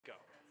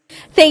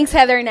Thanks,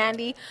 Heather and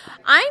Andy.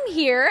 I'm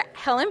here,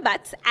 Helen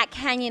Butts, at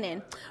Canyon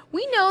Inn.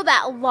 We know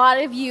that a lot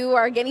of you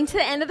are getting to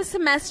the end of the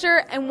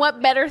semester, and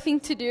what better thing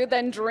to do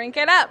than drink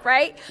it up,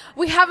 right?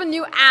 We have a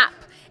new app.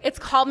 It's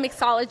called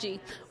Mixology.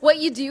 What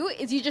you do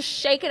is you just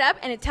shake it up,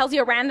 and it tells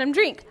you a random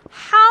drink.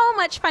 How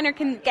much funner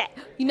can it get?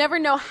 You never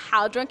know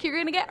how drunk you're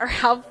going to get or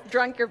how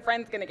drunk your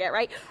friend's going to get,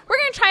 right? We're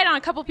going to try it on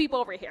a couple people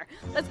over here.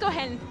 Let's go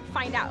ahead and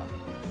find out.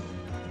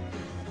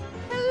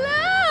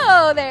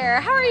 Hello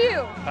there. How are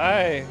you?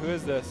 Hi. Who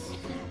is this?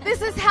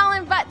 This is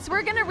Helen Butts.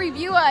 We're going to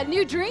review a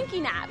new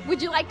drinking app.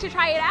 Would you like to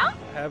try it out?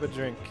 Have a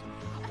drink.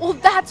 Well,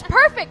 that's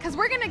perfect, because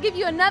we're going to give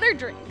you another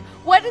drink.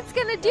 What it's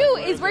going to do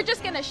is we're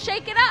just going to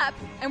shake it up,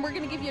 and we're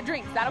going to give you a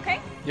drink. Is that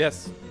okay?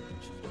 Yes.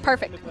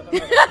 Perfect.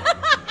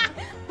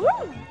 Woo.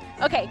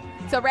 Okay,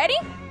 so ready?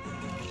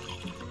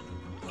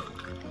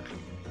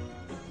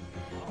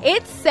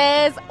 It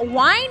says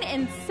wine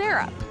and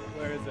syrup.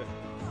 Where is it?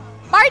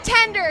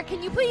 Bartender,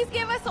 can you please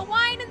give us a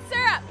wine and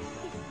syrup?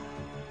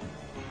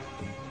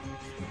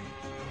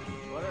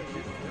 What are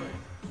you doing?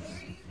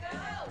 Here you go.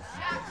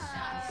 Shot.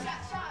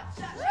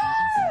 Woo.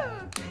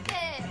 So,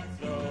 okay.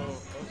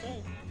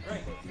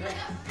 Drink. Yeah.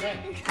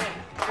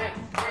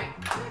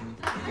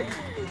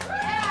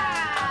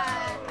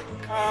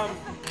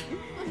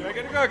 Do I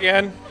get to go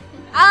again?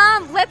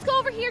 Let's go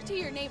over here to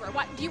your neighbor.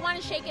 What, do you want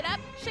to shake it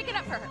up? Shake it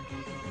up for her.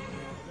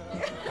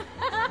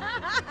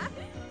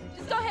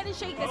 Just go ahead and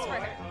shake this for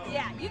her.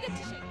 Yeah, you get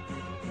to shake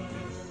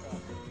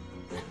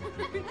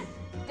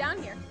it.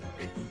 Down here.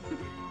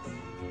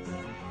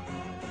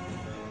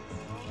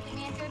 Give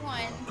me a good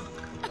one.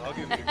 I'll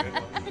give you a good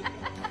one.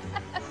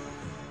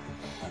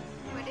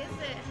 What is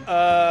it?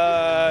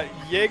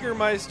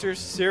 Jägermeister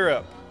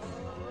syrup.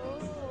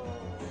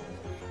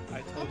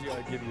 I told you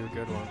I'd give you a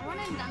good one. I want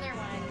another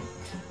one.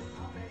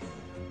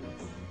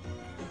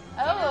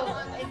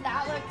 Oh,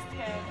 that looks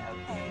good.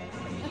 Okay.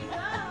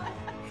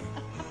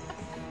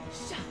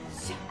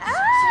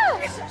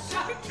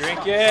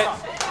 Drink it.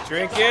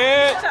 Drink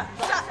it.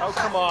 Oh,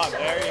 come on.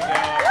 There you go.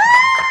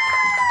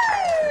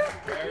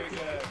 Very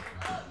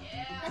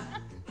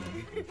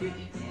good.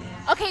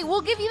 Okay,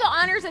 we'll give you the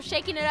honors of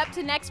shaking it up to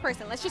the next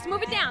person. Let's just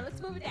move it down.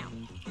 Let's move it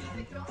down.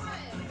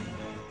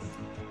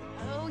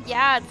 Oh,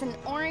 yeah, it's an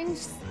orange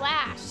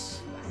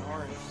splash.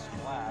 Orange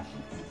splash.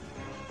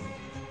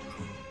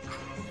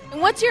 And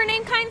what's your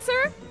name, kind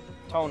sir?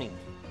 Tony,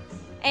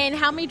 And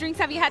how many drinks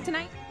have you had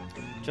tonight?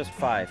 just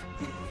 5.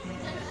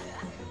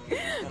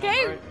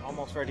 Okay.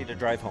 Almost ready to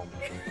drive home.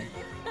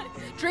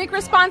 Drink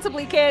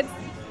responsibly, kids. I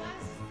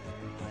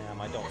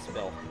am. I don't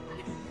spill.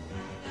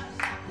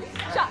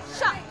 Shot.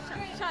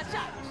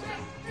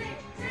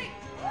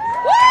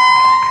 Woo!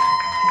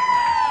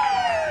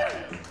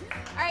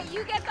 All right,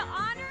 you get the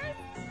honors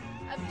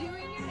of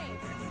doing your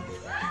neighbor.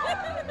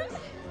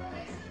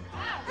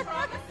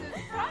 Promises.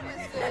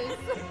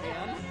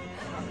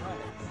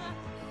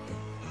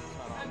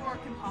 I'm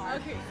working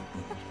hard. Okay.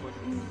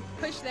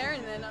 Push there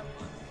and then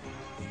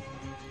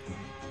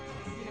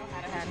You know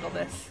how to handle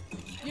this.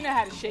 You know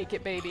how to shake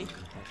it, baby.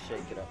 I'll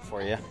shake it up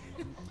for you.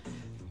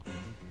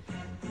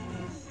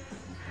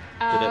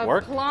 Did it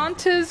work?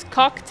 Planta's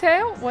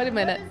cocktail. Wait a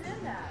minute.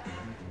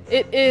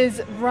 It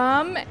is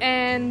rum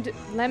and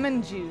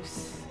lemon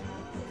juice.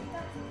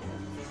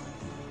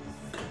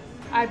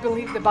 I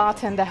believe the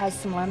bartender has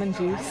some lemon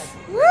juice.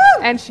 Woo!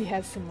 And she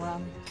has some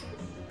rum.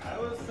 I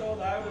was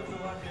told I was the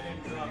one getting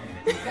drunk.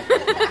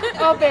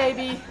 Oh,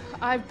 baby.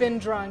 I've been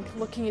drunk.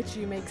 Looking at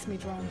you makes me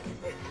drunk.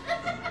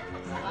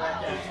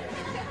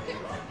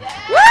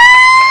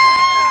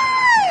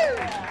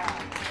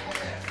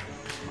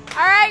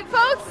 All right,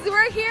 folks,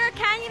 we're here at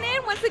Canyon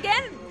Inn. Once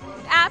again,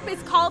 the app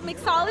is called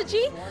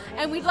Mixology,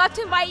 and we'd love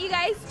to invite you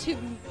guys to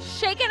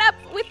shake it up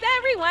with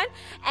everyone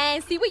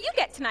and see what you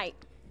get tonight.